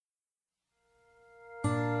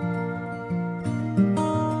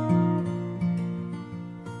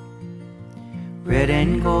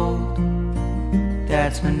and gold,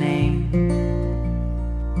 that's my name.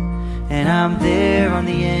 And I'm there on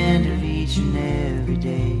the end of each and every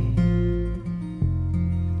day.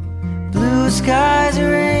 Blue skies or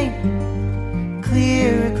rain,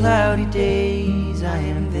 clear or cloudy days, I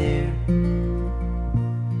am there.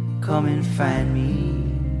 Come and find me.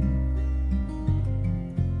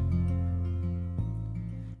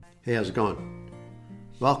 Hey, how's it going?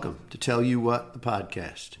 Welcome to Tell You What, the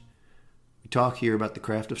podcast. We talk here about the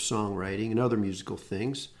craft of songwriting and other musical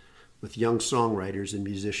things with young songwriters and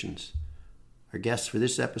musicians. Our guests for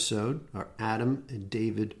this episode are Adam and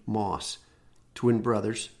David Moss, twin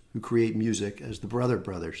brothers who create music as the Brother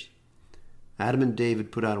Brothers. Adam and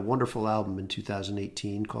David put out a wonderful album in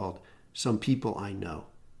 2018 called Some People I Know,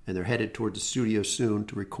 and they're headed toward the studio soon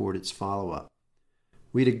to record its follow-up.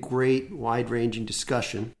 We had a great, wide-ranging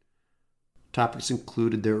discussion. Topics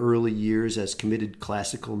included their early years as committed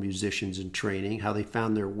classical musicians in training, how they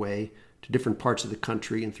found their way to different parts of the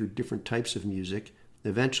country and through different types of music,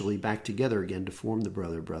 and eventually back together again to form the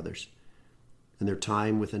Brother Brothers, and their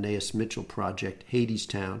time with Anaïs Mitchell project,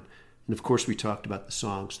 Hadestown, and of course we talked about the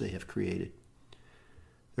songs they have created.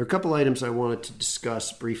 There are a couple items I wanted to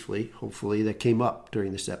discuss briefly, hopefully, that came up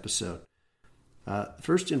during this episode. The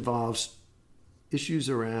first involves issues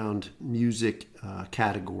around music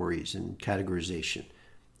categories and categorization.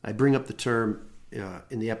 I bring up the term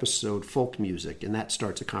in the episode folk music, and that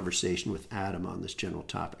starts a conversation with Adam on this general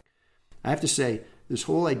topic. I have to say, this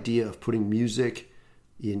whole idea of putting music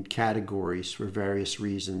in categories for various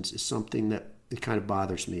reasons is something that it kind of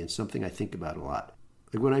bothers me and something I think about a lot.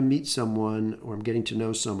 Like when I meet someone or I'm getting to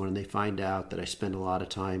know someone and they find out that I spend a lot of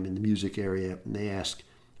time in the music area and they ask,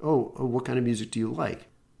 oh, what kind of music do you like?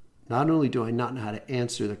 Not only do I not know how to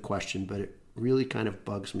answer the question, but it really kind of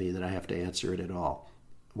bugs me that I have to answer it at all.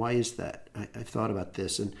 Why is that? I've thought about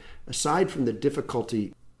this. And aside from the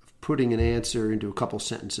difficulty of putting an answer into a couple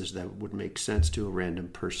sentences that would make sense to a random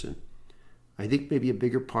person, I think maybe a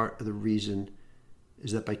bigger part of the reason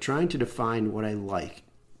is that by trying to define what I like,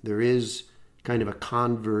 there is kind of a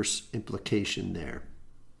converse implication there,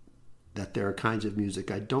 that there are kinds of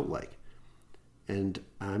music I don't like. And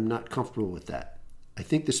I'm not comfortable with that. I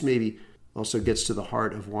think this maybe also gets to the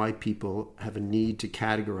heart of why people have a need to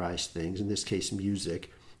categorize things, in this case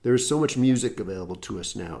music. There is so much music available to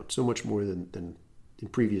us now, so much more than in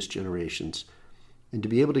previous generations. And to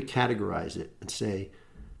be able to categorize it and say,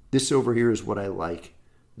 this over here is what I like,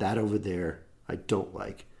 that over there I don't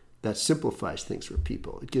like, that simplifies things for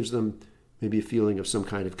people. It gives them maybe a feeling of some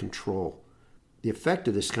kind of control. The effect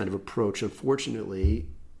of this kind of approach, unfortunately,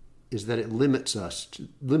 is that it limits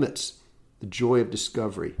the joy of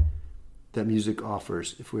discovery that music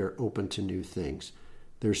offers if we are open to new things.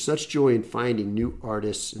 There's such joy in finding new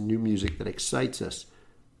artists and new music that excites us,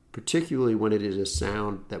 particularly when it is a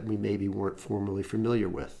sound that we maybe weren't formerly familiar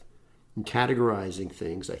with. And categorizing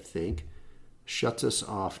things, I think, shuts us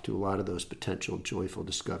off to a lot of those potential joyful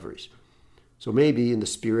discoveries. So maybe in the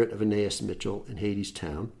spirit of Anaïs Mitchell and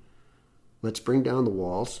Hadestown, let's bring down the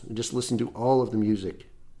walls and just listen to all of the music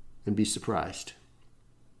and be surprised.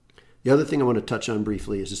 The other thing I want to touch on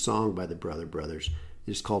briefly is a song by the Brother Brothers.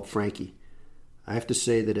 It is called Frankie. I have to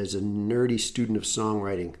say that as a nerdy student of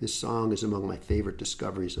songwriting, this song is among my favorite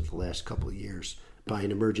discoveries of the last couple of years by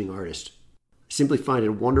an emerging artist. I simply find it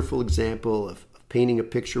a wonderful example of painting a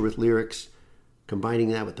picture with lyrics, combining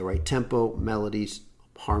that with the right tempo, melodies,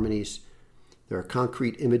 harmonies. There are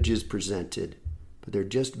concrete images presented, but they're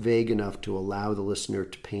just vague enough to allow the listener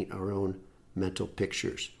to paint our own mental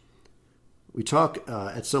pictures. We talk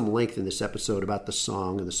at some length in this episode about the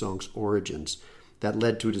song and the song's origins. That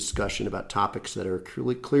led to a discussion about topics that are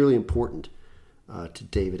clearly important to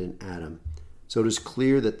David and Adam. So it is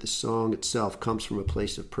clear that the song itself comes from a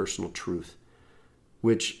place of personal truth,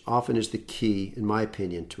 which often is the key, in my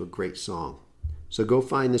opinion, to a great song. So go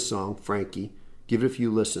find this song, Frankie, give it a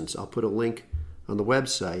few listens. I'll put a link on the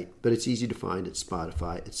website, but it's easy to find at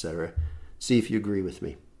Spotify, etc. See if you agree with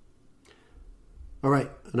me. All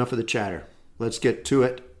right, enough of the chatter. Let's get to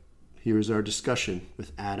it. Here is our discussion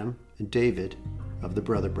with Adam and David of the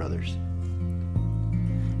Brother Brothers.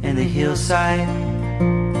 And the hillside,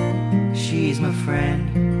 she's my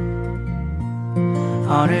friend.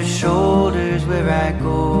 On her shoulders where I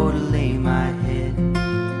go to lay my head.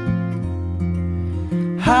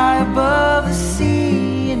 High above the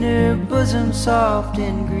sea, in her bosom soft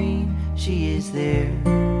and green, she is there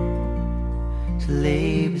to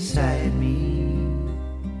lay beside me.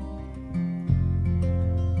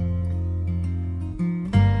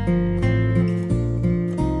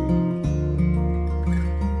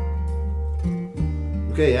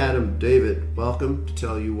 Okay, Adam, David, welcome to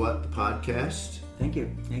Tell You What, the podcast. Thank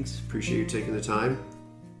you. Thanks. Appreciate you taking the time.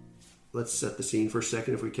 Let's set the scene for a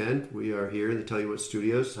second if we can. We are here in the Tell You What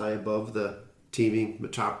Studios, high above the teeming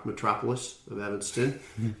metropolis of Evanston.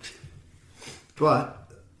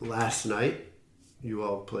 But last night, you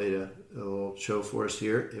all played a little show for us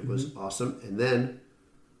here. It was awesome. And then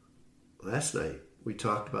last night, we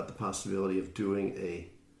talked about the possibility of doing a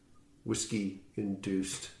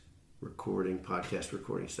whiskey-induced podcast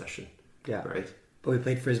recording session. Yeah. Right? But we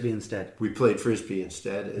played Frisbee instead. We played Frisbee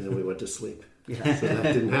instead, and then we went to sleep. Yeah. So that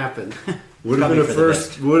didn't happen. Would have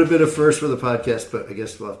been a first for the podcast, but I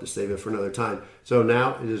guess we'll have to save it for another time. So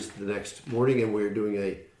now it is the next morning, and we're doing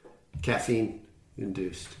a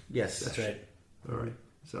caffeine-induced Yes, session. that's right. All right.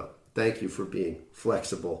 So thank you for being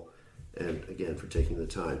flexible and, again, for taking the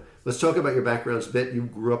time. Let's talk about your backgrounds a bit. You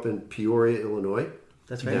grew up in Peoria, Illinois.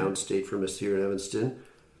 That's right. Downstate from us here in Evanston.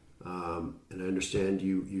 And I understand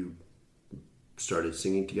you started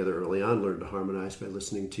singing together early on, learned to harmonize by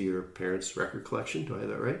listening to your parents' record collection. Do I have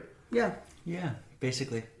that right? Yeah,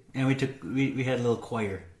 basically. And we had a little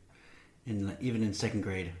choir, even in second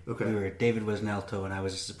grade. Okay. David was an alto and I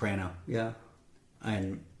was a soprano. Yeah.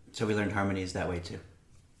 And so we learned harmonies that way too.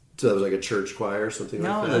 So that was like a church choir or something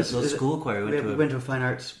like that? No, it was a school choir. We went to a fine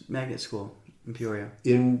arts magnet school in Peoria.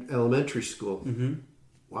 In elementary school? Mm-hmm.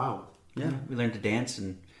 Wow. Yeah, we learned to dance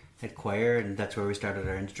and had choir, and that's where we started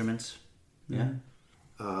our instruments. Yeah.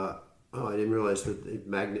 I didn't realize that the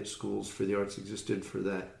magnet schools for the arts existed for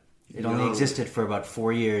that. It only existed for about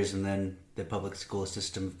 4 years, and then the public school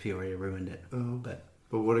system of Peoria ruined it. Oh. But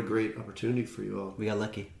what a great opportunity for you all. we got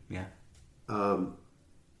lucky, yeah.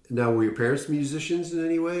 Now, were your parents musicians in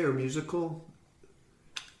any way or musical?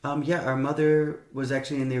 Yeah, our mother was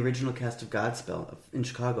actually in the original cast of Godspell in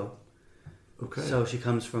Chicago. Okay. So she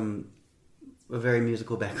comes from a very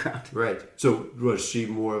musical background. Right. So was she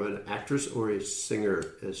more of an actress or a singer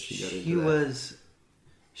as she got into that?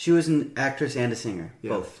 She was an actress and a singer,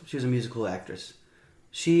 both. She was a musical actress.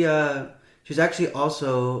 She was actually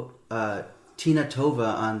also Tina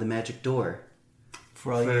Tova on The Magic Door.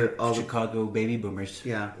 For all Chicago baby boomers.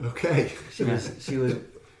 Yeah. Okay. She was.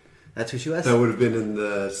 That's who she was. That would have been in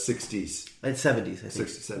the 60s. Like 70s, I think.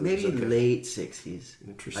 60s, 70s. Maybe okay. late 60s.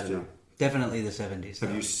 Interesting. I don't know. Definitely the 70s.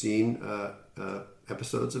 Have you seen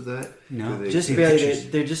episodes of that? No. Just barely.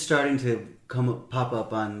 They're just starting to pop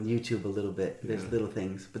up on YouTube a little bit. There's little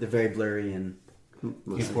things, but they're very blurry and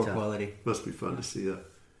poor quality. Must be fun to see that.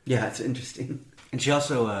 Yeah, it's interesting. And she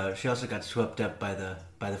also got swept up by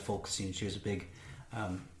the folk scene. She was a big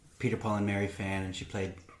Peter, Paul, and Mary fan, and she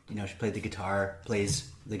played the guitar,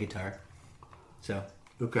 plays the guitar. So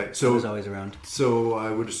okay, she was always around. So I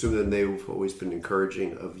would assume that they've always been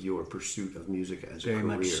encouraging of your pursuit of music as a career. Very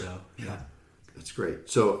much so. Yeah. That's great.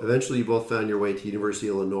 So eventually you both found your way to University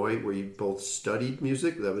of Illinois, where you both studied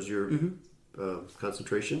music. That was your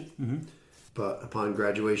concentration. Mm-hmm. But upon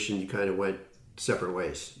graduation, you kind of went separate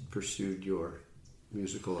ways, pursued your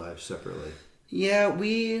musical lives separately. Yeah,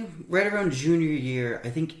 we, right around junior year, I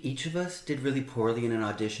think each of us did really poorly in an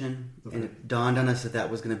audition. Okay. And it dawned on us that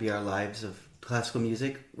was going to be our lives of classical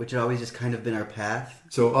music, which had always just kind of been our path.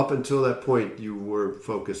 So up until that point, you were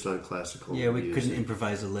focused on classical music. Yeah, we couldn't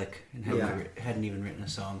improvise a lick and hadn't even written a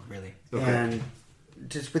song, really. Okay. And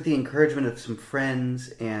just with the encouragement of some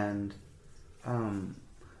friends, and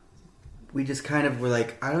we just kind of were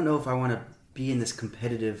like, I don't know if I want to be in this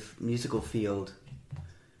competitive musical field.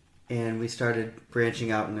 And we started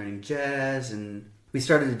branching out and learning jazz, and we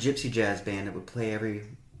started a gypsy jazz band that would play every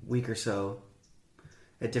week or so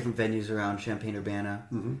at different venues around Champaign-Urbana.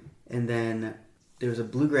 Mm-hmm. And then there was a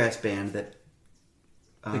bluegrass band that...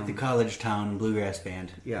 like the college town bluegrass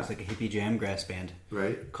band. Yeah. It was like a hippie jam grass band.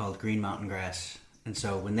 Right. Called Green Mountain Grass. And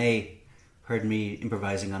so when they heard me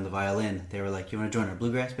improvising on the violin, they were like, you want to join our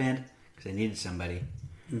bluegrass band? Because they needed somebody.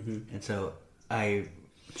 Mm-hmm. And so I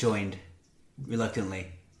joined reluctantly.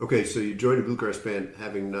 Okay, so you joined a bluegrass band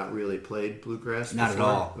having not really played bluegrass Not before?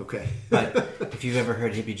 at all. Okay. But if you've ever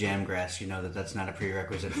heard hippie jam grass, you know that that's not a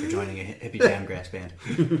prerequisite for joining a hippie jam grass band.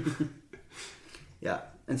 Yeah.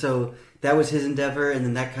 And so that was his endeavor, and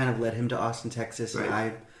then that kind of led him to Austin, Texas. Right. And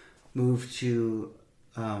I moved to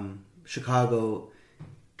Chicago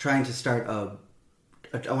trying to start I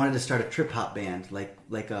wanted to start a trip-hop band, like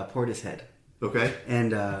Portishead. Okay.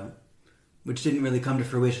 And... which didn't really come to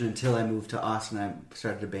fruition until I moved to Austin and I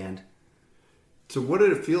started a band. So what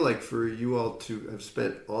did it feel like for you all to have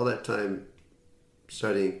spent all that time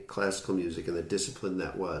studying classical music and the discipline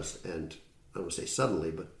that was, and I don't want to say suddenly,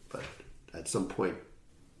 but at some point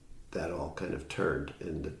that all kind of turned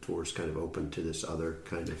and the doors kind of opened to this other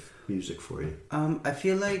kind of music for you? I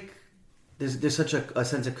feel like there's such a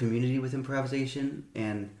sense of community with improvisation,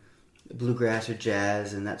 and bluegrass or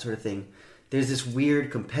jazz and that sort of thing, there's this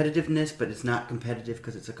weird competitiveness, but it's not competitive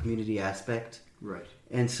because it's a community aspect. Right.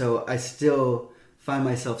 And so I still find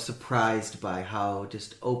myself surprised by how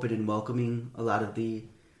just open and welcoming a lot of the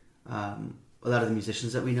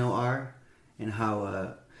musicians that we know are, and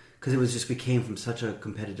how because it was just we came from such a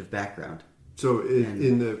competitive background. So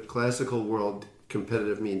in the classical world,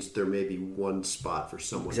 competitive means there may be one spot for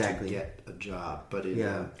someone to get a job, but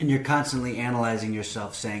and you're constantly analyzing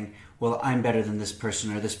yourself, saying, well, I'm better than this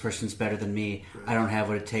person, or this person's better than me. Right. I don't have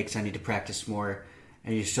what it takes. I need to practice more.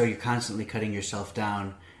 And you're constantly cutting yourself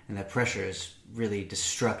down, and that pressure is really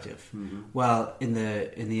destructive. Mm-hmm. While in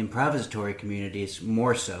the improvisatory communities,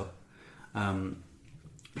 more so,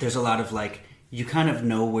 there's a lot of like, you kind of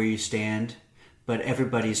know where you stand, but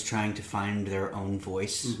everybody's trying to find their own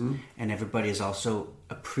voice, mm-hmm. and everybody is also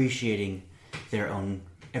appreciating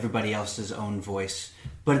everybody else's own voice.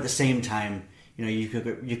 But at the same time, you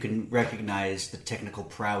can recognize the technical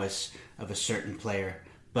prowess of a certain player,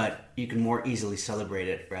 but you can more easily celebrate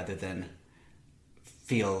it rather than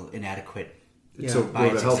feel inadequate. So with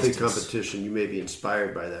a healthy competition, you may be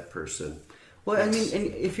inspired by that person. Well, I mean,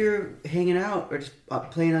 and if you're hanging out or just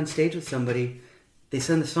playing on stage with somebody, they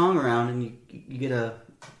send the song around, and you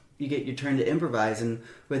get your turn to improvise, and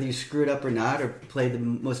whether you screw it up or not, or play the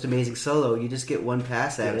most amazing solo, you just get one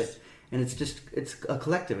pass at it, and it's a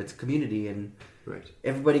collective, it's a community, and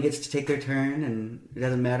everybody gets to take their turn, and it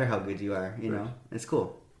doesn't matter how good you are, you know, it's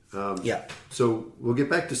cool. So we'll get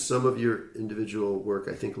back to some of your individual work,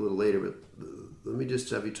 I think, a little later, but let me just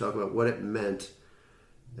have you talk about what it meant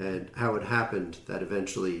and how it happened that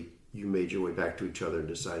eventually you made your way back to each other and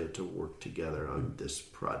decided to work together on this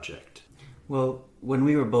project. Well, when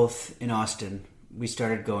we were both in Austin, we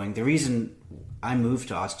started going. The reason I moved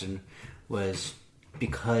to Austin was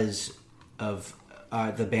because of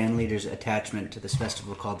the band leader's attachment to this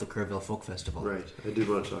festival called the Kerrville Folk Festival. Right. I did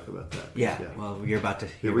want to talk about that. Yeah. Well, you're about to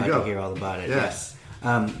hear all about it. Yes.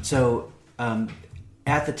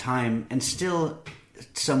 At the time, and still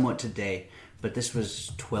somewhat today, but this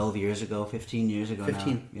was 12 years ago, 15 years ago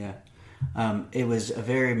 15. now. Yeah. It was a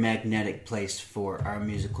very magnetic place for our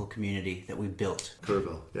musical community that we built.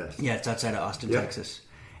 Kerrville, yes. Yeah, it's outside of Austin, Texas.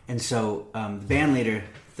 And so the band leader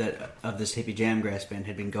of this hippie jamgrass band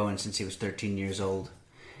had been going since he was 13 years old.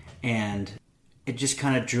 And it just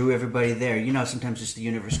kind of drew everybody there. You know, sometimes just the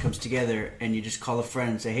universe comes together and you just call a friend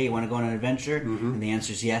and say, hey, you want to go on an adventure? Mm-hmm. And the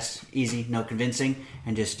answer is yes, easy, no convincing.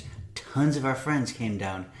 And just tons of our friends came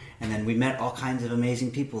down. And then we met all kinds of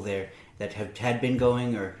amazing people there that had been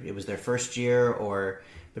going, or it was their first year,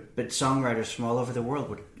 but songwriters from all over the world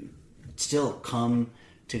would still come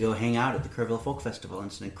to go hang out at the Kerrville Folk Festival, and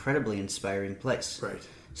it's an incredibly inspiring place. Right.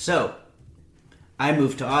 So, I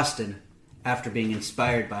moved to Austin after being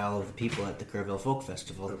inspired by all of the people at the Kerrville Folk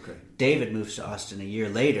Festival. Okay. David moves to Austin a year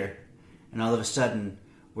later, and all of a sudden,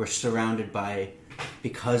 we're surrounded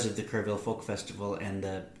because of the Kerrville Folk Festival and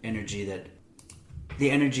the energy that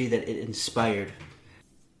it inspired,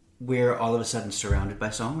 we're all of a sudden surrounded by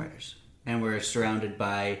songwriters. And we're surrounded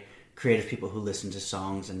by creative people who listen to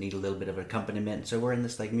songs and need a little bit of accompaniment. So we're in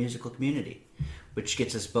this like musical community, which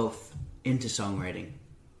gets us both into songwriting.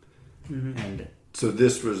 Mm-hmm. And so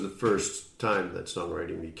this was the first time that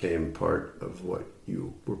songwriting became part of what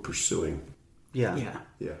you were pursuing. Yeah.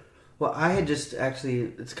 Yeah. Well, I had just actually,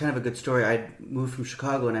 it's kind of a good story. I moved from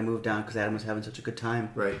Chicago and I moved down because Adam was having such a good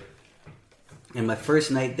time. Right. And my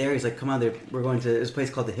first night there, he's like, come on, we're going to this place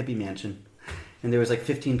called the Hippie Mansion. And there was like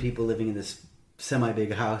 15 people living in this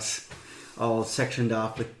semi-big house, all sectioned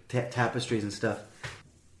off with tapestries and stuff.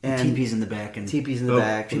 And teepees in the back. And teepees in the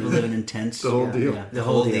back. People living in tents. The whole deal. Yeah, the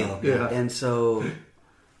whole deal. Yeah. And so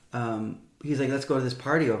he's like, let's go to this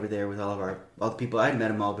party over there with all the people. I'd met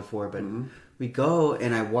them all before, but we go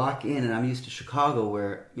and I walk in, and I'm used to Chicago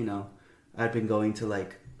where, you know, I'd been going to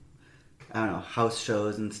like, I don't know, house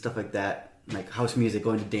shows and stuff like that. Like house music,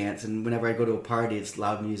 going to dance, and whenever I go to a party, it's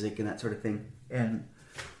loud music and that sort of thing. And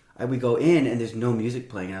we go in, and there's no music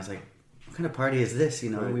playing, and I was like, "What kind of party is this?" You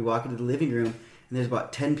know. Right. We walk into the living room, and there's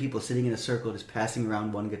about 10 people sitting in a circle, just passing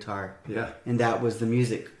around one guitar. Yeah. And that was the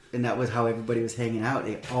music, and that was how everybody was hanging out.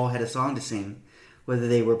 They all had a song to sing, whether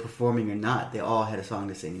they were performing or not. They all had a song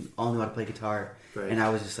to sing. All knew how to play guitar. Right. And I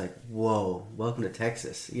was just like, whoa, welcome to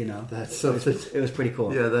Texas, you know? That's something. It was pretty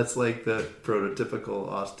cool. Yeah, that's like the prototypical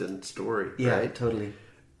Austin story, yeah, right? Totally.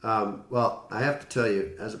 Well, I have to tell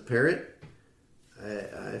you, as a parent,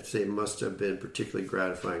 I have to say it must have been particularly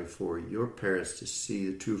gratifying for your parents to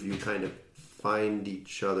see the two of you kind of find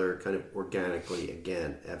each other kind of organically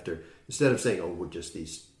again instead of saying, oh, we're just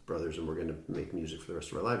these brothers and we're going to make music for the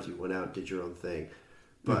rest of our lives. You went out, did your own thing,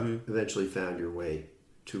 but eventually found your way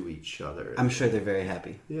to each other. I'm sure they're very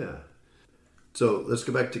happy. Yeah. So let's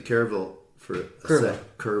go back to Kerrville for a Kerrville.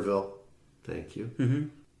 sec. Kerrville. Thank you. Mm-hmm.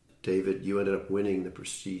 David, you ended up winning the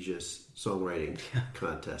prestigious songwriting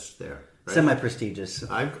contest there. Right? Semi-prestigious.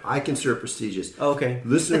 I consider it prestigious. Oh, okay.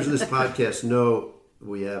 Listeners of this podcast know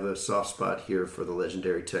we have a soft spot here for the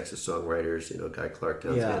legendary Texas songwriters, Guy Clark,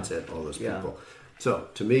 Townes Van Sant, all those people. So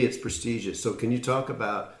to me, it's prestigious. So can you talk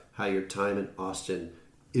about how your time in Austin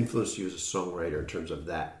influenced you as a songwriter in terms of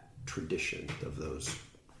that tradition of those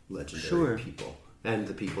legendary people and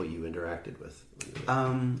the people you interacted with?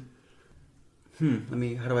 How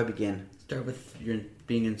do I begin? Start with your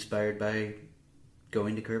being inspired by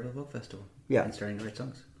going to Kerrville Folk Festival. Yeah. And starting to write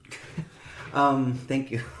songs. Thank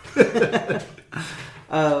you.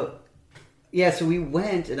 So we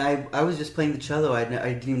went, and I was just playing the cello. I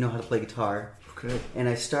didn't even know how to play guitar. Okay. And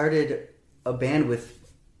I started a band with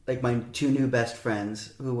like my two new best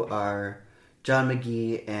friends, who are John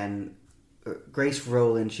McGee and Grace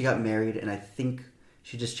Rowland. She got married, and I think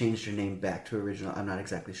she just changed her name back to original. I'm not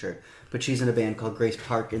exactly sure, but she's in a band called Grace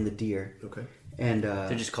Park and the Deer. Okay. And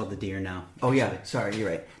they're just called the Deer now. Oh yeah, sorry, you're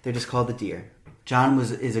right. They're just called the Deer. John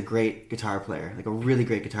is a great guitar player, like a really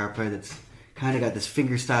great guitar player that's kind of got this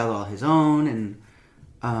finger style all his own,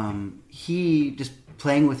 and he just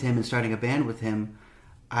playing with him and starting a band with him.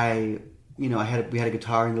 We had a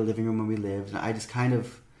guitar in the living room when we lived, and I just kind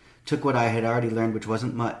of took what I had already learned, which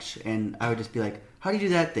wasn't much, and I would just be like, "How do you do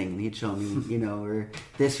that thing?" And he'd show me, or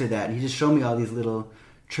this or that, and he'd just show me all these little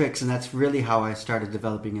tricks, and that's really how I started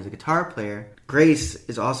developing as a guitar player. Grace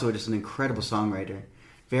is also just an incredible songwriter,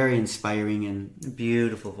 very inspiring and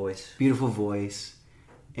Beautiful voice.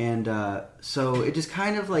 And so it just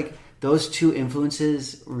kind of like those two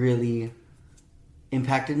influences really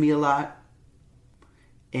impacted me a lot.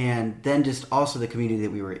 And then just also the community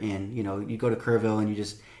that we were in. You go to Kerrville and you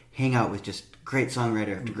just hang out with just great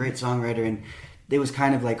songwriter after great songwriter. And it was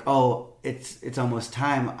kind of like, oh, it's almost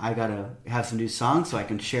time. I got to have some new songs so I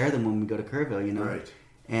can share them when we go to Kerrville, Right.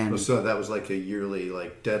 And so that was like a yearly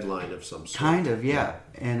deadline of some sort. kind of, yeah.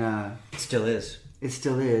 And It still is. it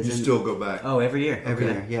still is. You and still go back. Oh, every year. every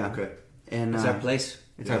year, yeah. Okay. And It's our place.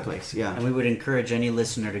 It's our place, yeah. And we would encourage any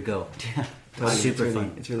listener to go. Totally. super it's really,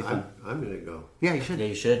 fun. It's really fun. I'm going to go. Yeah, you should. Yeah,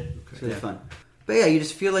 you should. It's really fun. But yeah, you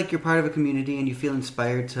just feel like you're part of a community and you feel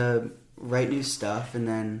inspired to write new stuff. And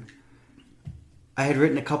then I had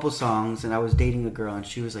written a couple songs and I was dating a girl and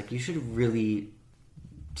she was like, you should really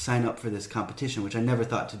sign up for this competition, which I never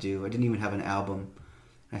thought to do. I didn't even have an album.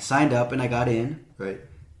 I signed up and I got in. Right.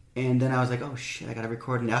 And then I was like, oh shit, I got to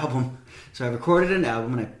record an album. So I recorded an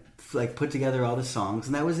album and I put together all the songs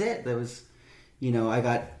and that was it. That was,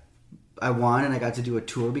 I won and I got to do a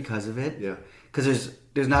tour because of it. Yeah. Because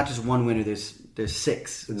there's not just one winner. There's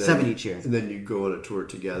 7 each year. And then you go on a tour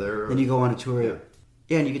together. Then you go on a tour.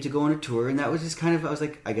 Yeah. And you get to go on a tour. And that was just kind of, I was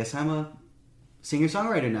like, I guess I'm a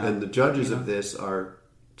singer-songwriter now. And the judges of this are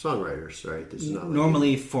songwriters, right? This is not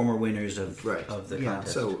Normally former winners of Right. of the Yeah.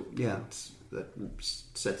 contest. So Yeah. that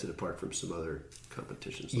sets it apart from some other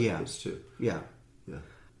competitions Yeah. this too. Yeah. Yeah.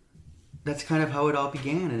 That's kind of how it all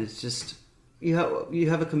began. And it's just, you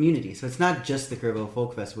have a community. So it's not just the Kerrville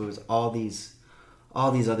Folk Festival. It was all these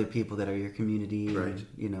other people that are your community. Right.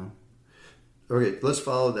 And, Okay, let's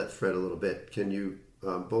follow that thread a little bit. Can you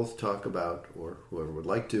both talk about, or whoever would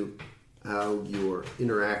like to, how your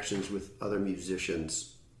interactions with other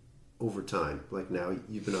musicians over time, like now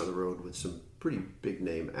you've been on the road with some pretty big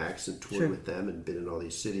name acts and toured with them and been in all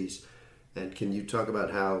these cities, and can you talk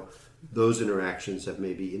about how those interactions have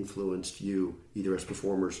maybe influenced you either as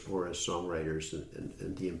performers or as songwriters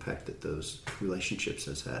and the impact that those relationships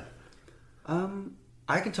has had?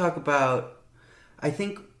 I can talk about, I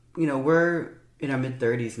think, we're in our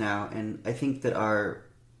mid-30s now, and I think that our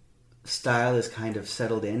style is kind of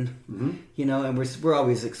settled in, and we're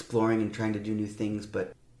always exploring and trying to do new things,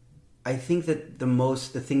 but I think that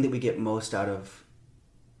the thing that we get most out of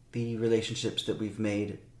the relationships that we've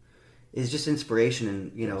made is just inspiration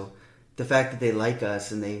and, the fact that they like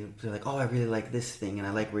us and they're like, oh, I really like this thing and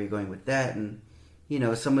I like where you're going with that. And,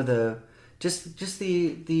 some of the, just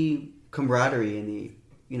the camaraderie and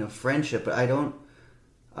the, friendship. But I don't,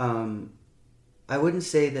 I wouldn't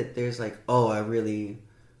say that there's like, oh, I really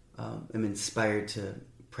am inspired to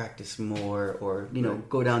practice more or,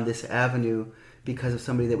 go down this avenue because of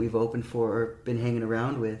somebody that we've opened for or been hanging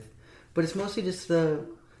around with. But it's mostly just the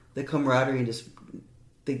camaraderie and just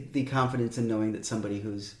the confidence in knowing that somebody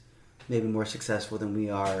who's maybe more successful than we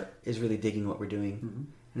are is really digging what we're doing.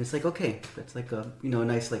 And it's like, okay, that's like a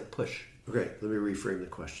nice like push. Okay, let me reframe the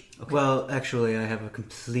question. Okay. Well, actually, I have a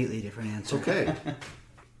completely different answer. Okay.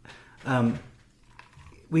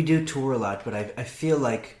 we do tour a lot, but I feel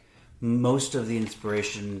like most of the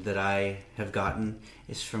inspiration that I have gotten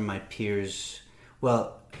is from my peers.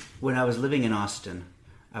 Well, when I was living in Austin,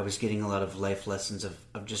 I was getting a lot of life lessons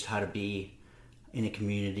of just how to be in a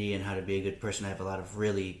community and how to be a good person. I have a lot of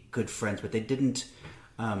really good friends, but they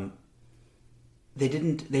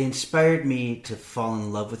inspired me to fall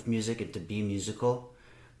in love with music and to be musical,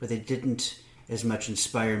 but they didn't as much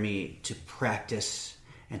inspire me to practice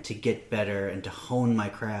and to get better and to hone my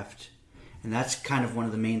craft. And that's kind of one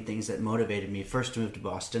of the main things that motivated me first to move to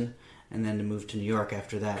Boston and then to move to New York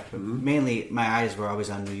after that. But mainly my eyes were always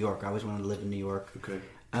on New York. I always wanted to live in New York. Okay.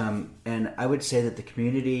 And I would say that the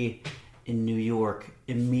community in New York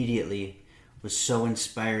immediately was so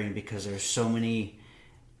inspiring because there's so many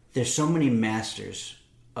masters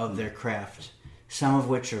of their craft, some of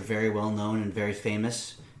which are very well known and very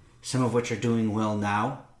famous, some of which are doing well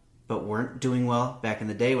now but weren't doing well back in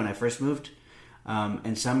the day when I first moved,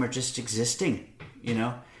 and some are just existing,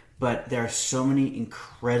 but there are so many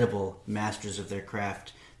incredible masters of their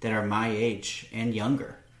craft that are my age and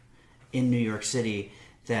younger in New York City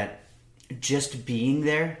that just being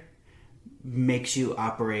there makes you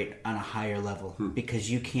operate on a higher level because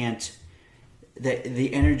you can't.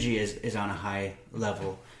 The energy is on a high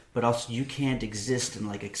level, but also you can't exist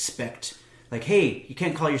and expect hey, you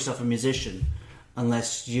can't call yourself a musician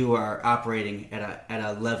unless you are operating at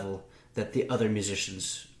a level that the other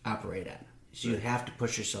musicians operate at. So you have to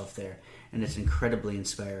push yourself there, and it's incredibly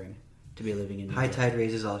inspiring to be living in New York. High tide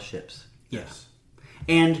raises all ships. Yes,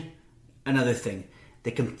 and another thing,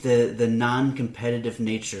 the non-competitive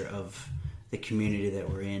nature of the community that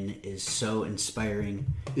we're in is so inspiring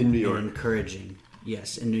in New York and encouraging.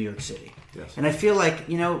 Yes, in New York City. Yes. And I feel like,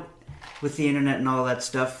 with the internet and all that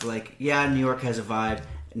stuff, New York has a vibe,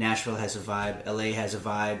 Nashville has a vibe, LA has a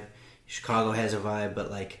vibe, Chicago has a vibe,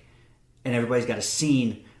 but and everybody's got a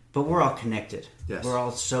scene, but we're all connected. Yes. We're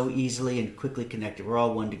all so easily and quickly connected. We're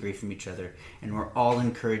all 1 degree from each other, and we're all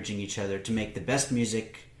encouraging each other to make the best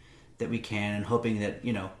music that we can and hoping that,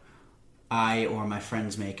 I or my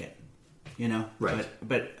friends make it. Right.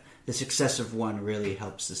 But the success of one really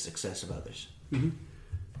helps the success of others. Mm-hmm.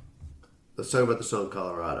 Let's talk about the song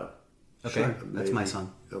Colorado. Okay. Sure. That's my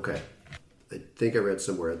song. Okay. I think I read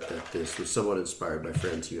somewhere that this was somewhat inspired by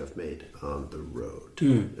friends you have made on the road.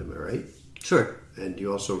 Am I right? Sure. And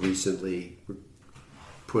you also recently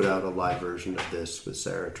put out a live version of this with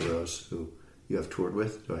Sarah Terose, who you have toured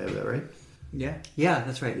with. Do I have that right? Yeah. Yeah,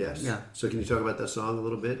 that's right. Yes. Yeah. So can you talk about that song a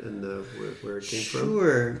little bit and where it came from?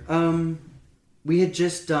 Sure. We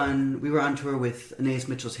were on tour with Anaïs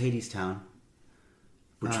Mitchell's Hadestown.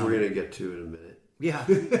 Which we're going to get to in a minute. Yeah.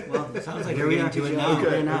 Well, It sounds like here we're we getting are.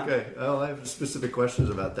 to it now. Okay. Oh, I have specific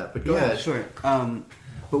questions about that, but go ahead. Sure. But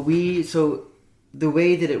the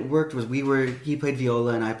way that it worked was he played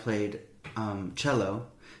viola and I played cello,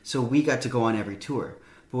 so we got to go on every tour.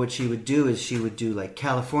 But what she would do is she would do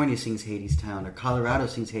California sings Hadestown or Colorado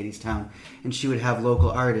sings Hadestown, and she would have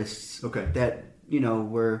local artists that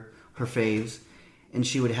were her faves, and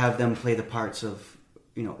she would have them play the parts of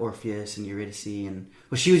Orpheus and Eurydice, and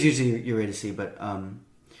she was usually Eurydice, but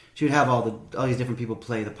she would have all these different people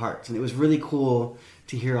play the parts, and it was really cool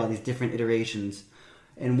to hear all these different iterations.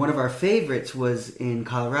 And one of our favorites was in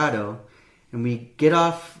Colorado, and we get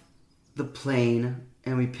off the plane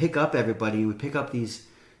and we pick up everybody. We pick up these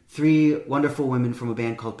 3 wonderful women from a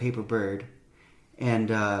band called Paper Bird,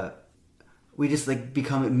 and we just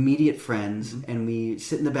become immediate friends. And we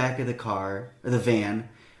sit in the back of the car or the van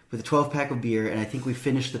with a 12-pack of beer, and I think we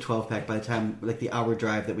finished the 12-pack by the time the hour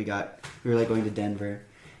drive that we got. We were going to Denver,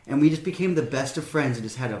 and we just became the best of friends and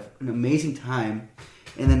just had an amazing time.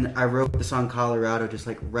 And then I wrote the song Colorado just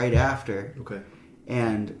right after. Okay.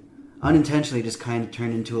 And unintentionally just kind of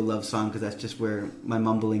turned into a love song because that's just where my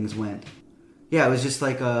mumblings went. Yeah, it was just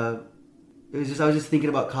I was just thinking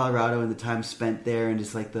about Colorado and the time spent there and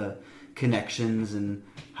just the connections and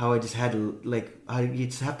how I just had to how you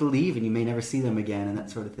just have to leave and you may never see them again and that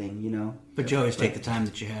sort of thing, But you always take the time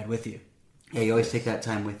that you had with you. Yeah, you always take that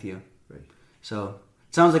time with you. Right. So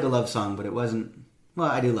it sounds like a love song, but it wasn't. Well,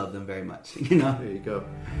 I do love them very much, There you go.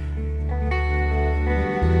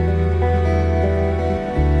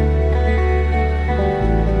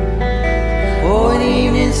 Oh, an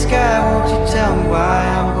evening sky, won't you tell me why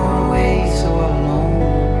I'm going away so alone?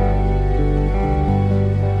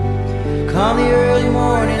 Come the early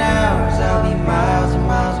morning hours, I'll be miles and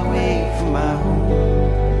miles away from my home.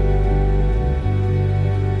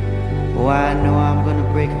 Oh, I know I'm gonna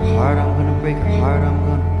break her heart, I'm gonna break her heart, I'm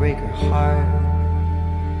gonna break her heart.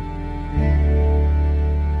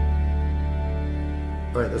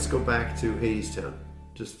 All right, let's go back to Hadestown.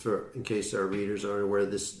 just for in case our readers aren't aware,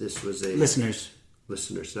 this was a Listeners.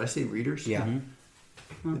 Did I say readers? Yeah.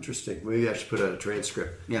 Interesting. Maybe I should put out a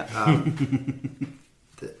transcript. Yeah.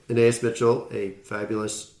 Anaïs Mitchell, a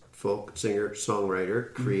fabulous folk singer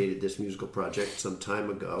songwriter, created this musical project some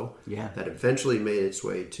time ago. Yeah. That eventually made its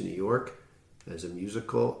way to New York as a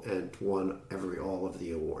musical and won all of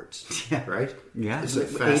the awards. Yeah. Right? Yeah. It's a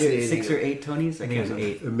fascinating, 6 or 8 Tonys. I think it was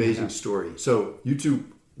 8. amazing story. So you two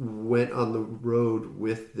went on the road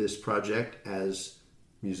with this project as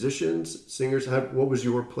musicians, singers. What was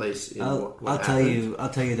your place in what I'll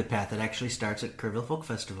happened? tell you the path. It actually starts at Kerrville Folk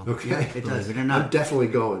Festival. Okay. Believe it or not. I'm definitely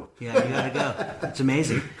going. Yeah, you gotta go. It's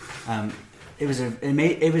amazing. It was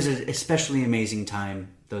an especially amazing time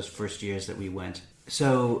those first years that we went.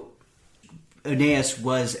 So Anaïs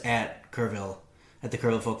was at Kerrville, at the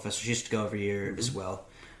Kerrville Folk Festival. She used to go every year as well.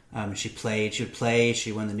 She would play.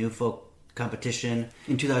 She won the New Folk competition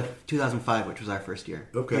In 2005, which was our first year.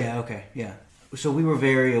 Okay. Yeah. So we were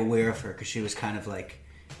very aware of her because she was kind of like,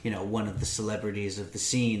 one of the celebrities of the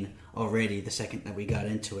scene already the second that we got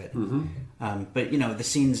into it. But the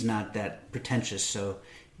scene's not that pretentious, so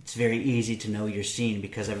it's very easy to know your scene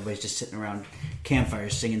because everybody's just sitting around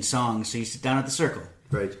campfires singing songs. So you sit down at the circle,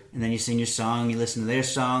 Right. and then you sing your song. You listen to their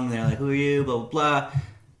song. They're like, "Who are you?" Blah blah blah,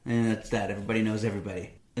 and that's that. Everybody knows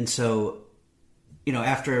everybody. And so,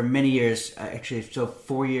 after many years, actually,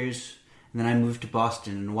 4 years. And then I moved to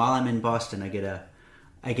Boston, and while I'm in Boston, I get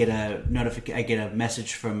a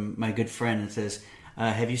message from my good friend that says,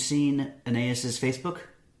 "Have you seen Anaïs's Facebook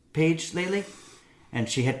page lately?" And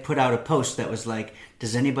she had put out a post that was like,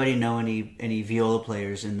 "Does anybody know any viola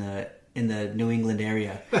players in the New England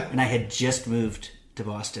area?" And I had just moved to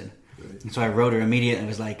Boston, and so I wrote her immediately and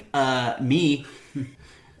was like, "Me."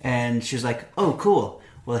 And she was like, "Oh, cool.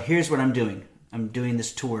 Well, here's what I'm doing. I'm doing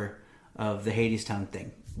this tour of the Hadestown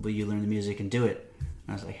thing. Will you learn the music and do it?"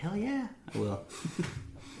 And I was like, "Hell yeah, I will."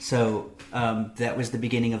 So that was the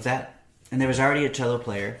beginning of that. And there was already a cello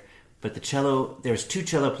player, but there was 2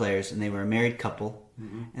 cello players, and they were a married couple.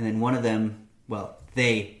 And then one of them,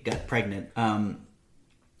 they got pregnant.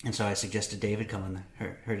 And so I suggested David come on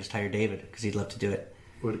her just hire David because he'd love to do it.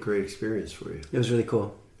 What a great experience for you. It was really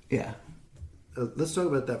cool. Yeah. Let's talk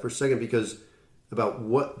about that for a second, because about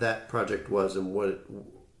what that project was and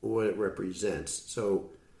what it represents. So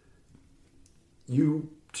you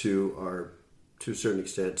two are, to a certain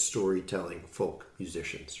extent, storytelling folk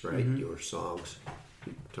musicians, right? Your songs,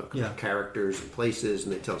 you talk about characters and places,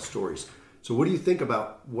 and they tell stories. So what do you think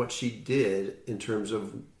about what she did in terms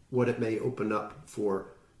of what it may open up for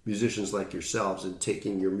musicians like yourselves and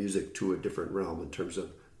taking your music to a different realm in terms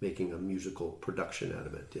of making a musical production out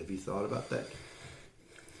of it? Have you thought about that?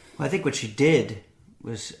 Well, I think what she did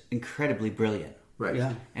was incredibly brilliant. Right.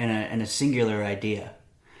 Yeah. And a singular idea.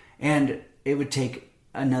 And it would take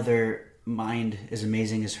another mind as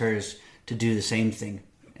amazing as hers to do the same thing.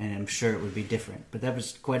 And I'm sure it would be different. But that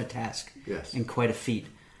was quite a task. Yes. And quite a feat.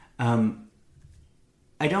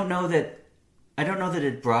 I don't know that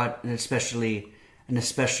it brought an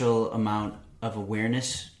special amount of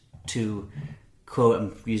awareness to, quote,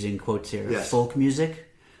 I'm using quotes here, folk music.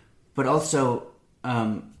 But also,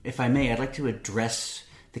 if I may, I'd like to address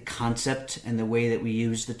the concept and the way that we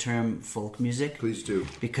use the term folk music. Please do.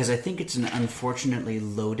 Because I think it's an unfortunately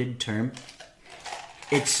loaded term.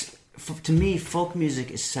 To me, folk music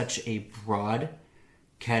is such a broad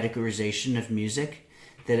categorization of music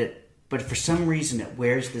but for some reason it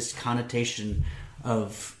wears this connotation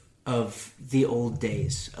of the old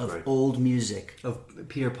days, of old music. Of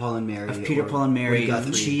Peter, Paul, and Mary. Of Peter, Paul, and Mary, Woody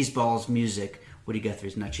Guthrie. Cheeseballs music. Woody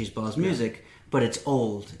Guthrie's not Cheeseballs music, but it's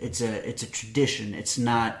old. It's a tradition. It's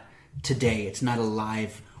not today. It's not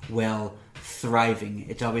alive, well, thriving.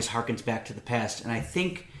 It always harkens back to the past. And I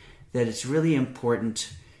think that it's really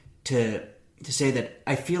important to say that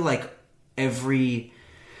I feel like every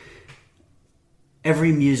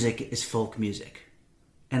music is folk music.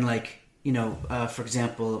 And for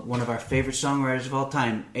example, one of our favorite songwriters of all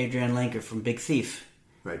time, Adrienne Lenker from Big Thief.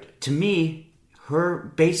 Right. To me,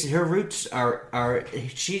 her roots are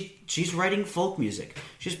she's writing folk music.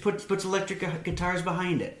 She just puts electric guitars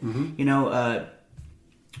behind it. Mm-hmm.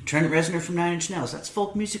 Trent Reznor from Nine Inch Nails, that's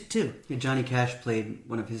folk music too. Yeah, Johnny Cash played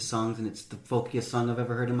one of his songs, and it's the folkiest song I've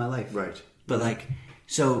ever heard in my life. Right. But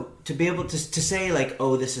so to be able to say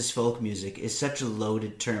oh, this is folk music is such a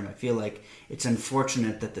loaded term. I feel like it's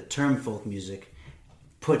unfortunate that the term folk music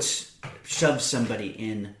shoves somebody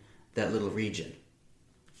in that little region.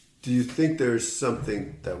 Do you think there's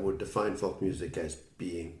something that would define folk music as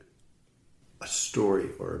being a story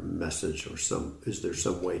or a message, or is there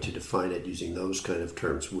some way to define it using those kind of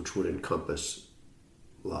terms which would encompass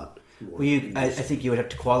a lot more. Well, I think you would have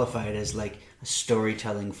to qualify it as like a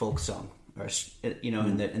storytelling folk song, or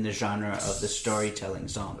in the genre of the storytelling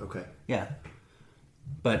song. Okay. Yeah.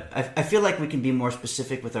 But I feel like we can be more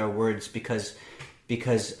specific with our words because.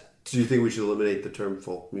 Do you think we should eliminate the term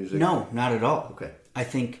folk music? No, not at all. Okay. I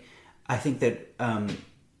think that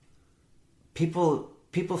people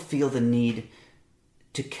feel the need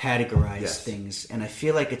to categorize things, and I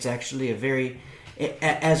feel like it's actually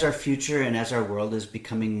as our future and as our world is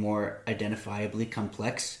becoming more identifiably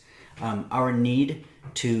complex, our need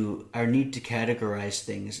to categorize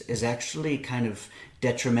things is actually kind of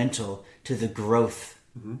detrimental to the growth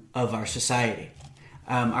of our society.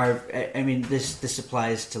 This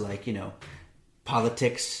applies to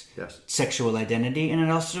politics, sexual identity, and it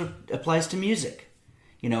also applies to music.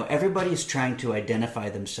 Everybody is trying to identify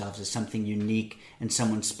themselves as something unique and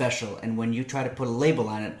someone special, and when you try to put a label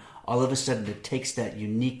on it, all of a sudden it takes that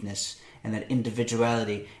uniqueness and that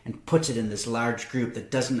individuality and puts it in this large group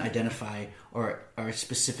that doesn't identify or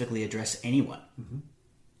specifically address anyone. Mm-hmm.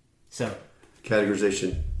 So,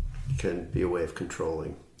 categorization can be a way of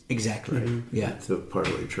controlling. Exactly. Right? Mm-hmm. Yeah. That's part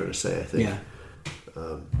of what you're trying to say, I think.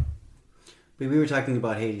 Yeah. We were talking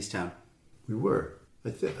about Hadestown. We were.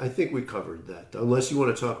 I think we covered that. Unless you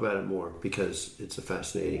want to talk about it more, because it's a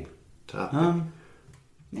fascinating topic.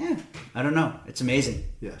 Yeah. I don't know. It's amazing.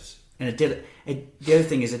 Yes. And the other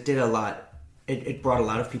thing is it did a lot. It brought a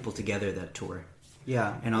lot of people together, that tour.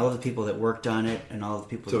 Yeah. And all of the people that worked on it and all of the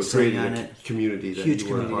people that sang on it. Community that huge you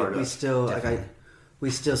were community. a part of. We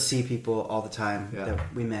still see people all the time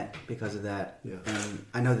that we met because of that. Yeah. And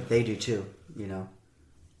I know that they do too,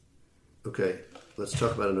 Okay, let's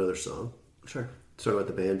talk about another song. Sure. Let's talk about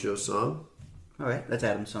the banjo song. All right, that's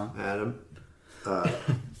Adam's song. Adam,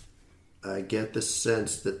 I get the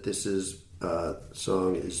sense that this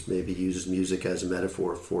song maybe uses music as a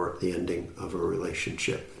metaphor for the ending of a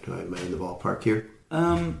relationship. Am I in the ballpark here?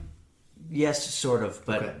 Yes, sort of,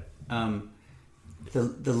 but okay.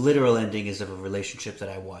 The literal ending is of a relationship that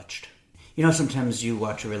I watched. Sometimes you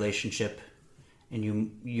watch a relationship and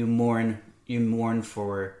you mourn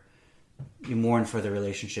for the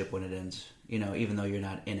relationship when it ends. Even though you're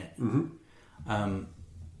not in it. Mm-hmm.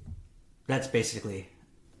 That's basically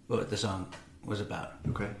what the song was about.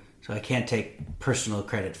 Okay. So I can't take personal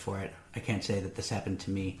credit for it. I can't say that this happened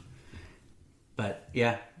to me. But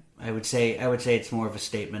yeah, I would say it's more of a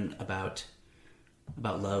statement about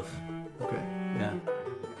love. Okay. Yeah.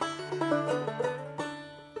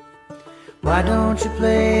 Why don't you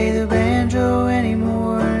play the banjo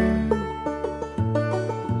anymore?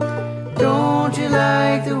 Don't you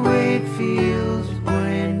like the way it feels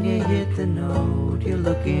when you hit the note you're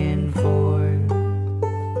looking for?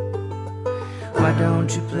 Why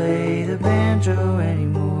don't you play the banjo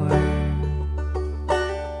anymore?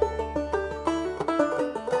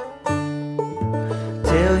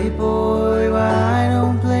 Tell you, boy, why I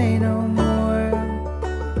don't play no more.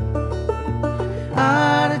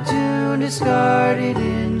 Out of tune, discarded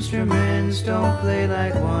instruments don't play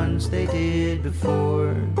like once they did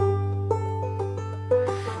before.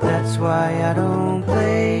 That's why I don't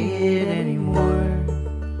play it anymore.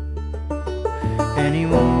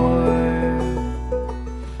 Anymore.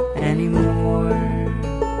 Anymore.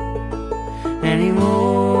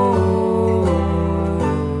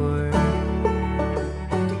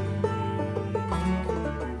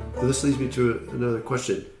 This leads me to another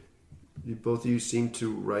question. Both of you seem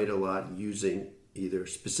to write a lot using either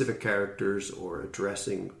specific characters or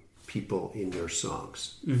addressing people in your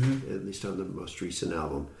songs, at least on the most recent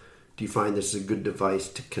album. Do you find this is a good device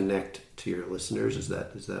to connect to your listeners? Is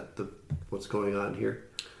that what's going on here?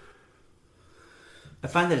 I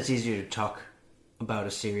find that it's easier to talk about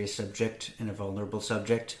a serious subject and a vulnerable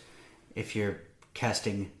subject if you're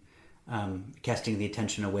casting the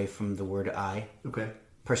attention away from the word I. Okay.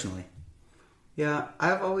 Personally. Yeah,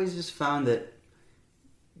 I've always just found that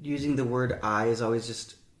using the word I is always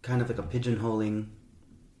just kind of like a pigeonholing.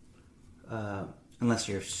 Unless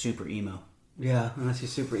you're super emo. Yeah, unless you're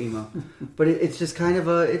super emo. But it's just kind of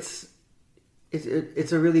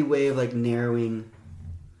it's a really way of like narrowing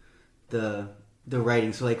the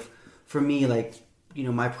writing. So like for me, like,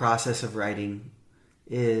 my process of writing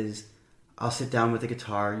is I'll sit down with a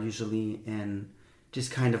guitar usually and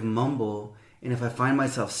just kind of mumble. And if I find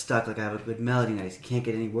myself stuck, like I have a good melody and I just can't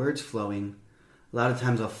get any words flowing, a lot of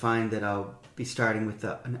times I'll find that I'll be starting with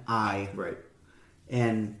an I. Right.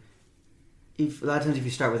 And a lot of times if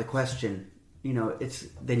you start with a question,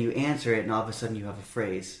 then you answer it and all of a sudden you have a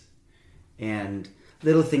phrase. And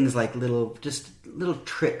little things like little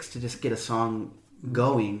tricks to just get a song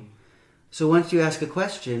going. So once you ask a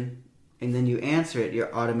question and then you answer it,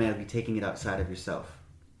 you're automatically taking it outside of yourself.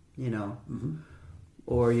 you know. Mm-hmm.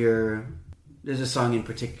 Or there's a song in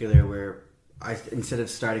particular where instead of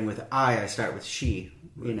starting with I start with she,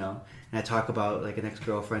 you know, and I talk about like an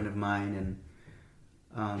ex-girlfriend of mine,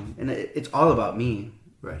 and it's all about me,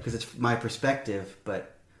 right? Because it's my perspective,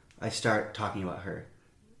 but I start talking about her.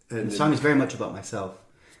 And the song is very much about myself.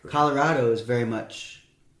 Right. Colorado is very much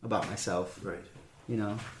about myself, right? You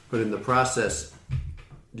know, but in the process,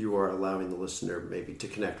 you are allowing the listener maybe to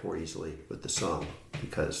connect more easily with the song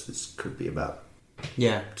because this could be about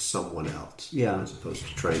someone else, as opposed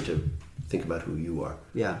to trying to think about who you are.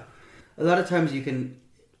 Yeah, a lot of times you can,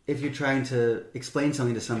 if you're trying to explain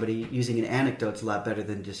something to somebody, using an anecdote's a lot better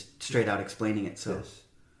than just straight out explaining it. So,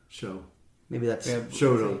 show. Maybe that's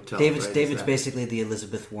show don't tell. David's right? basically the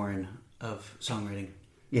Elizabeth Warren of songwriting.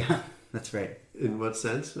 Yeah, that's right. In what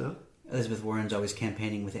sense? No. Elizabeth Warren's always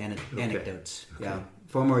campaigning with anecdotes. Okay. Yeah,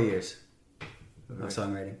 4 more years of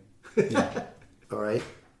songwriting. Yeah. All right.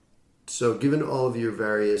 So, given all of your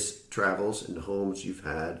various travels and homes you've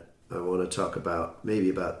had, I want to talk about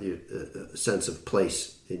the sense of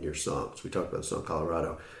place in your songs. We talked about the song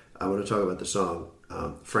Colorado. I want to talk about the song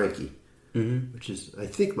Frankie, which is, I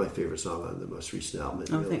think, my favorite song on the most recent album.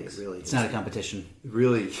 Thanks. It's not a competition. It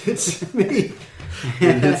really hits me.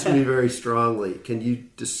 It hits me very strongly. Can you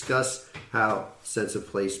discuss how sense of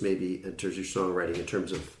place maybe enters your songwriting in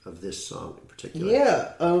terms of this song in particular?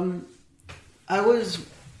 Yeah. I was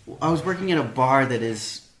working in a bar that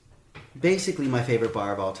is basically my favorite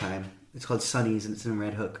bar of all time. It's called Sonny's, and it's in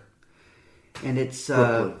Red Hook. And it's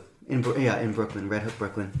in Brooklyn, Red Hook,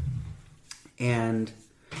 Brooklyn. And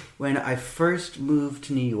when I first moved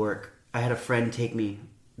to New York, I had a friend take me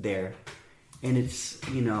there. And it's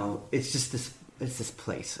just this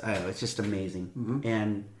place. I don't know, it's just amazing. Mm-hmm.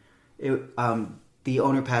 And the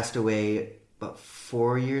owner passed away about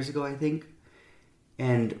 4 years ago, I think.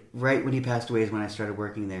 And right when he passed away is when I started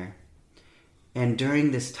working there. And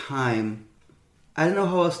during this time, I don't know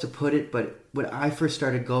how else to put it, but when I first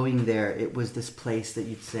started going there, it was this place that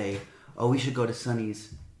you'd say, oh, we should go to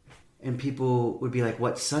Sonny's. And people would be like,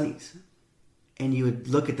 what's Sonny's? And you would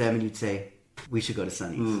look at them and you'd say, we should go to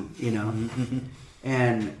Sonny's, you know?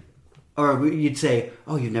 Or you'd say,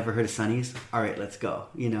 oh, you've never heard of Sonny's? All right, let's go,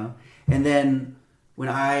 you know? And then when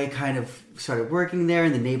I kind of started working there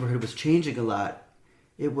and the neighborhood was changing a lot,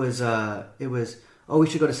 it was, oh, we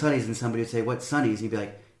should go to Sonny's, and somebody would say, what's Sonny's? And you'd be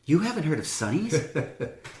like, you haven't heard of Sonny's?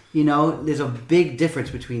 You know, there's a big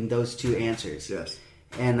difference between those two answers. Yes.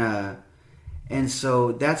 And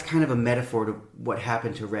so that's kind of a metaphor to what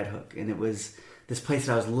happened to Red Hook. And it was this place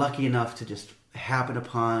that I was lucky enough to just happen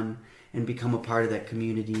upon and become a part of that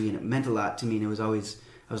community. And it meant a lot to me. And I was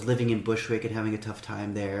living in Bushwick and having a tough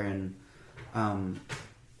time there. And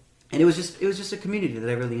it was just a community that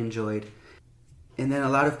I really enjoyed. And then a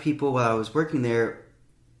lot of people while I was working there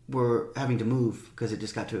were having to move because it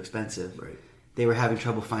just got too expensive. Right. They were having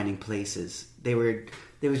trouble finding places. It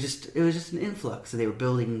was just an influx. So they were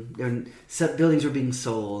buildings were being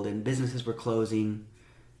sold and businesses were closing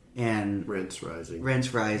and rents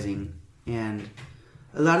rising. And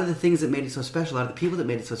a lot of the things that made it so special, a lot of the people that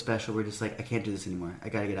made it so special were just like, I can't do this anymore. I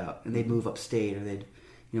got to get out. And they'd move upstate or they'd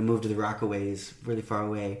move to the Rockaways, really far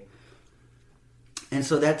away. And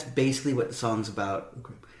so that's basically what the song's about.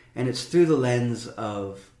 Okay. And it's through the lens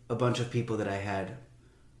of a bunch of people that I had,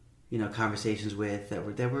 conversations with that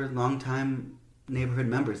were longtime neighborhood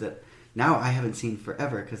members that now I haven't seen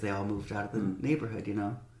forever because they all moved out of the neighborhood,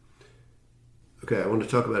 Okay, I want to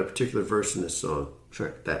talk about a particular verse in this song.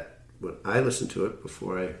 Sure. That when I listened to it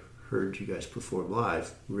before I heard you guys perform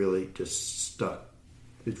live, really just stuck.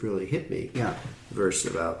 It really hit me. Yeah. The verse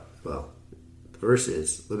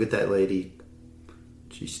is, look at that lady.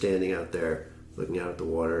 She's standing out there looking out at the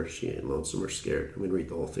water. She ain't lonesome or scared. I'm going to read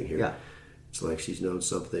the whole thing here. Yeah. It's like she's known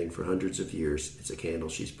something for hundreds of years. It's a candle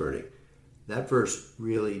she's burning. That verse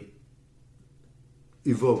really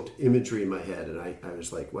evoked imagery in my head, and I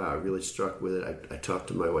was like, wow, I really struck with it. I talked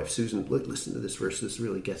to my wife, Susan, listen to this verse. This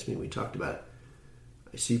really gets me. We talked about it.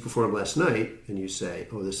 I see you perform last night, and you say,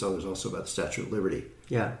 oh, this song is also about the Statue of Liberty.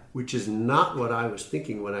 Yeah. Which is not what I was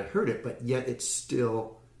thinking when I heard it, but yet it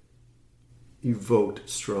still evoked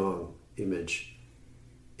strong image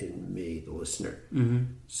in me, the listener. Mm-hmm.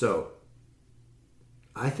 So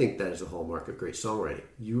I think that is a hallmark of great songwriting.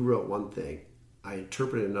 You wrote one thing, I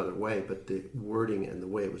interpreted it another way, but the wording and the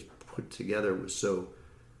way it was put together was so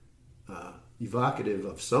evocative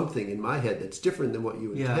of something in my head that's different than what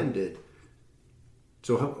you intended.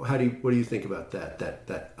 So what do you think about that?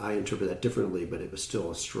 That I interpret that differently, but it was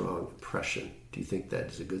still a strong impression. Do you think that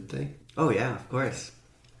is a good thing? Oh yeah, of course.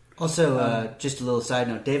 Also, just a little side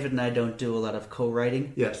note, David and I don't do a lot of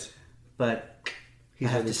co-writing. Yes. But I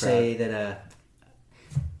have to say that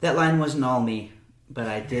that line wasn't all me, but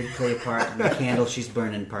I did play a part in the candle she's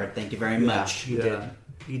burning part. Thank you very much. He did.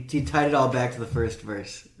 He tied it all back to the first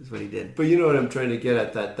verse, is what he did. But you know what I'm trying to get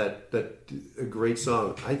at, that a great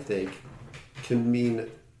song, I think, can mean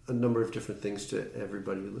a number of different things to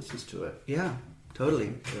everybody who listens to it. Yeah,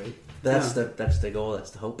 totally. Right? That's the goal,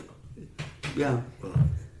 that's the hope. Yeah. Well,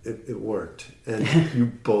 it worked. And you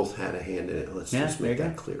both had a hand in it. Let's just make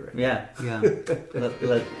that clear. Right? Yeah. Yeah.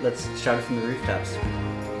 Let's shout it from the rooftops.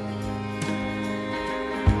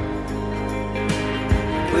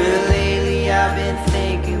 Well, lately I've been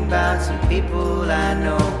thinking about some people I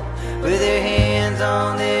know, with their hands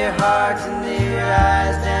on their hearts and their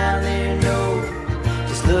eyes down their nose,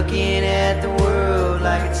 just looking at the world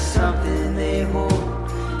like it's something they hold,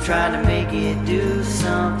 trying to make it do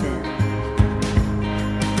something.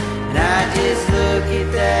 And I just look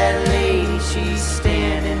at that lady, she's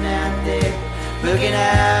standing out there, looking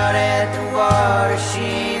out at the water. She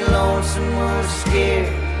ain't lonesome or scared.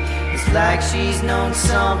 It's like she's known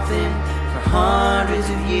something for hundreds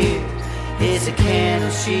of years. It's a candle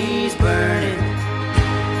she's burning.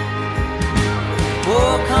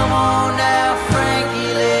 Oh, come on now,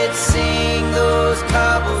 Frankie, let's sing those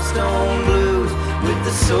cobblestone blues with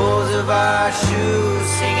the soles of our shoes,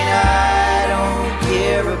 singing I don't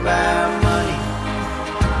care about money,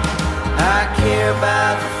 I care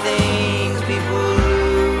about the things people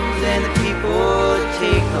lose and the people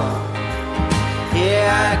take on.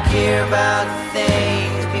 Yeah, I care about the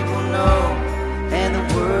things people know and the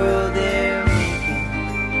world they're making.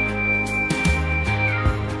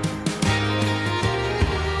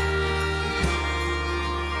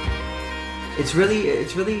 It's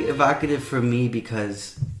really evocative for me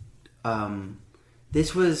because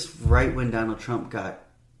this was right when Donald Trump got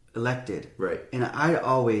elected. Right. And I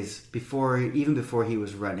always, even before he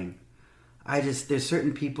was running, there's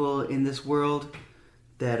certain people in this world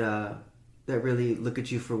that really look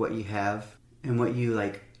at you for what you have and what you,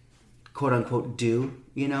 like, quote unquote do,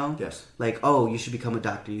 you know? Yes. Like, oh, you should become a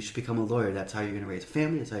doctor, you should become a lawyer, that's how you're going to raise a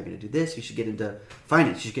family, that's how you're going to do this, you should get into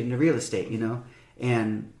finance, you should get into real estate, you know?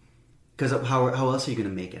 And because how else are you going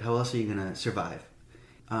to make it? How else are you going to survive?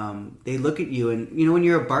 They look at you, and, you know, when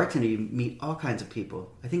you're a bartender, you meet all kinds of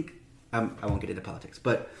people. I think, I won't get into politics,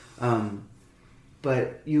 but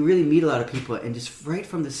you really meet a lot of people, and just right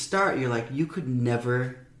from the start, you're like, you could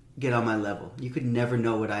never get on my level. You could never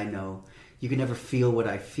know what I know. You could never feel what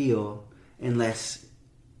I feel unless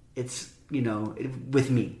it's, you know,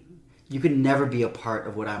 with me. You could never be a part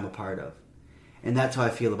of what I'm a part of. And that's how I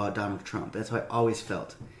feel about Donald Trump. That's how I always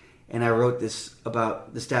felt. And I wrote this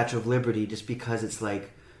about the Statue of Liberty just because it's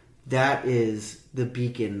like, that is the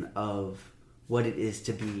beacon of what it is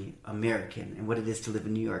to be American and what it is to live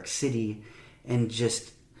in New York City. And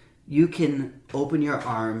just, you can open your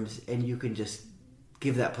arms and you can just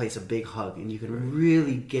give that place a big hug, and you can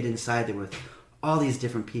really get inside there with all these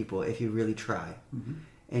different people if you really try. Mm-hmm.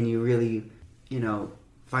 And you really, you know,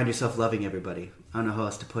 find yourself loving everybody. I don't know how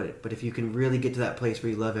else to put it, but if you can really get to that place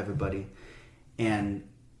where you love everybody, and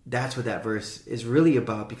that's what that verse is really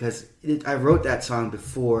about, because I wrote that song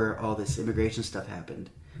before all this immigration stuff happened.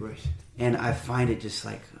 Right. And I find it just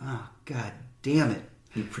like, oh, God damn it.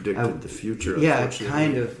 You predicted the future. Yeah,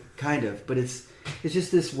 kind of. But it's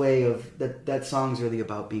just this way of that song's really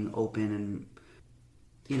about being open and,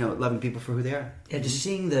 you know, loving people for who they are. Yeah, just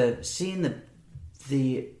seeing the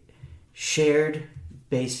shared,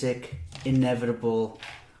 basic, inevitable,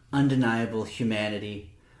 undeniable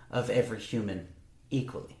humanity of every human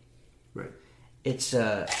equally. Right. It's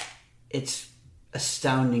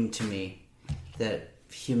astounding to me that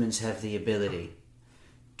humans have the ability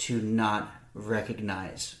to not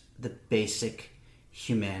recognize the basic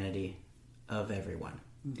humanity of everyone.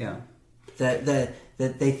 Yeah. That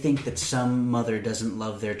they think that some mother doesn't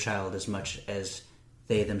love their child as much as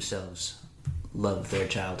they themselves love their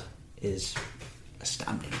child is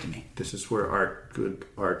astounding to me. This is where good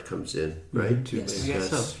art comes in, right? Mm-hmm. To yes. make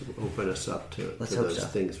us open us up to those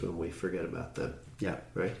things when we forget about them. Yeah.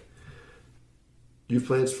 Right? You have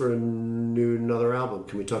plans for another album.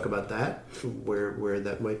 Can we talk about that? Where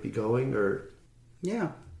that might be going? Or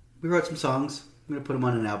yeah. We wrote some songs. I'm going to put them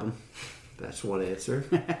on an album. That's one answer.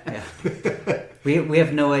 Yeah. We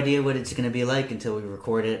have no idea what it's going to be like until we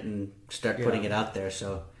record it and start putting it out there.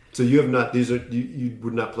 So you have not. These are you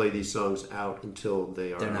would not play these songs out until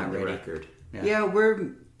they're on the ready. record. Yeah,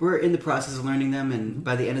 we're in the process of learning them, and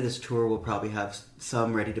by the end of this tour, we'll probably have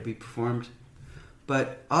some ready to be performed.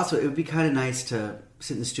 But also, it would be kind of nice to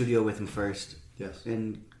sit in the studio with them first, yes,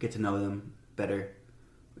 and get to know them better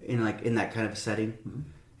in that kind of a setting,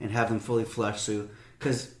 and have them fully flushed through.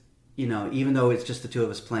 Because you know, even though it's just the two of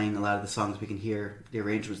us playing, a lot of the songs we can hear the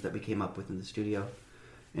arrangements that we came up with in the studio,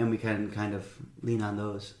 and we can kind of lean on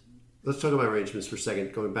those. Let's talk about arrangements for a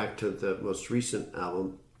second. Going back to the most recent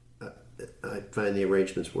album, I find the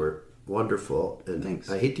arrangements were wonderful, and Thanks.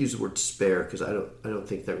 I hate to use the word spare because I don't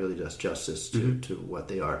think that really does justice to what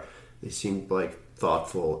they are. They seem like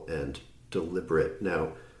thoughtful and deliberate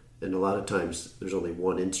now, and a lot of times there's only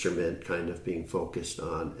one instrument kind of being focused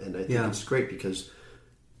on, and I think it's great because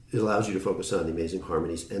it allows you to focus on the amazing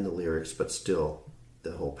harmonies and the lyrics, but still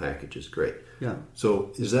the whole package is great. Yeah.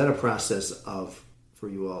 So is that a process of, for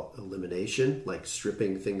you all, elimination, like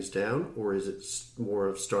stripping things down, or is it more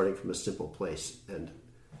of starting from a simple place and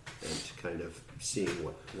kind of seeing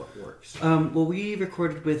what works? Well, we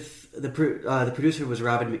recorded with the producer was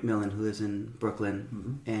Robin McMillan, who lives in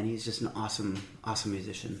Brooklyn, and he's just an awesome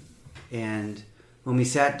musician. And when we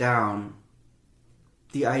sat down,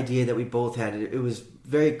 the idea that we both had, it was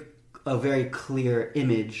a very clear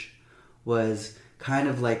image, was kind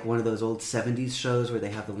of like one of those old 70s shows where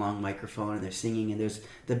they have the long microphone and they're singing and there's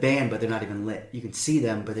the band, but they're not even lit. You can see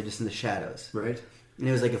them, but they're just in the shadows. Right. And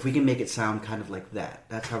it was like, if we can make it sound kind of like that,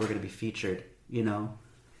 that's how we're going to be featured, you know?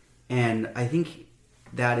 And I think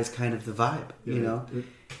that is kind of the vibe, you know?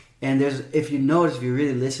 And if you notice, if you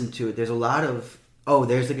really listen to it, there's a lot of,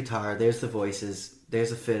 there's the guitar, there's the voices,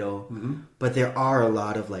 there's a fiddle, but there are a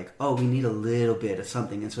lot of like, we need a little bit of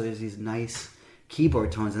something. And so there's these nice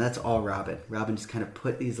keyboard tones, and that's all Robin. Robin just kind of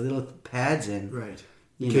put these little pads in. Right.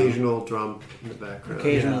 Occasional drum in the background.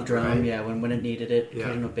 Occasional drum, right? when it needed it. Yeah.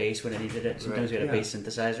 Occasional bass when it needed it. Sometimes we had a bass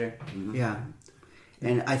synthesizer. Yeah.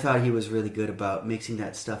 And I thought he was really good about mixing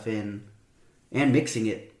that stuff in and mixing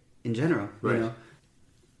it in general. Right. You know?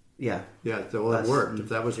 Yeah. Yeah, well, it worked. If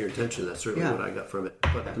that was your intention, that's certainly what I got from it.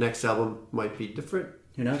 But the next album might be different.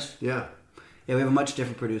 Who knows? Yeah. Yeah, we have a much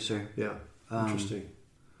different producer. Yeah. Interesting.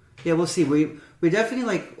 Yeah, we'll see. We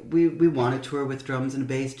definitely we want to tour with drums and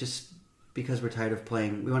bass just because we're tired of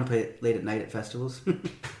playing. We want to play it late at night at festivals,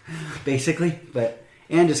 basically.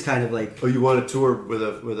 And just kind of like. Oh, you want to tour with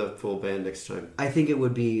a full band next time? I think it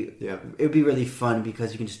would be. Yeah. It would be really fun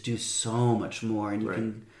because you can just do so much more, and you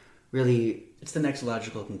can really. It's the next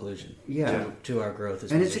logical conclusion. Yeah. To our growth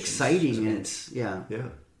as and musicians. It's exciting, and it's yeah.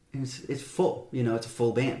 And it's full. You know, it's a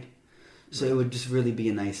full band, so it would just really be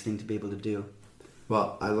a nice thing to be able to do.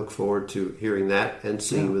 Well, I look forward to hearing that and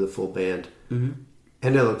seeing you with a full band. Mm-hmm.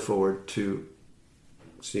 And I look forward to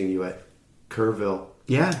seeing you at Kerrville.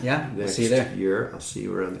 Yeah. Next see you there. year. I'll see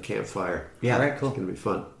you around the campfire. Yeah. All right, cool. It's going to be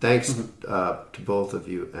fun. Thanks to both of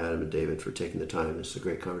you, Adam and David, for taking the time. This is a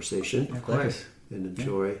great conversation. Of course. And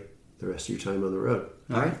enjoy the rest of your time on the road.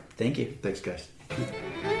 All right. Thank you. Thanks, guys.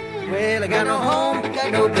 Well, I got no home,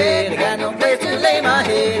 got no bed, I got no place to lay my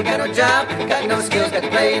head, got no job, got no skills, got to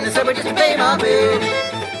play in the subway just to pay my bill.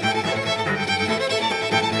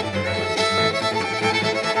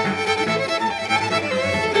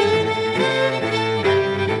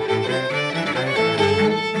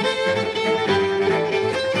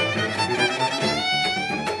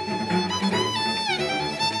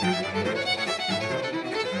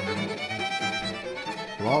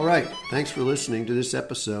 All right. Thanks for listening to this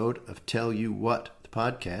episode of Tell You What, the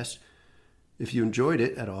podcast. If you enjoyed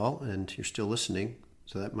it at all and you're still listening,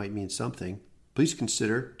 so that might mean something, please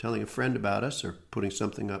consider telling a friend about us or putting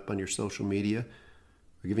something up on your social media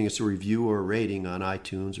or giving us a review or a rating on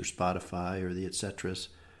iTunes or Spotify or the et ceteras.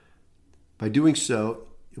 By doing so,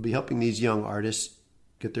 you'll be helping these young artists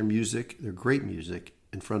get their music, their great music,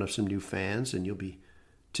 in front of some new fans, and you'll be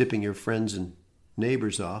tipping your friends and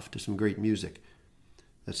neighbors off to some great music.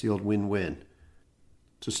 That's the old win-win.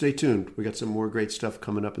 So stay tuned. We got some more great stuff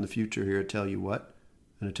coming up in the future here at Tell You What.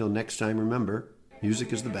 And until next time, remember,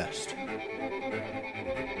 music is the best.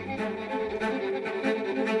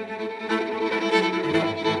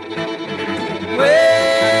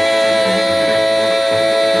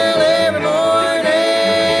 Well, every morning,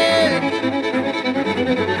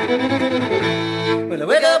 I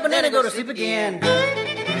wake up and then I go to sleep again.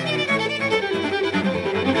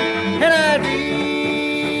 And I dream,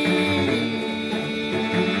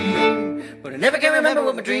 but I never can remember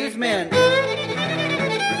what my dreams meant.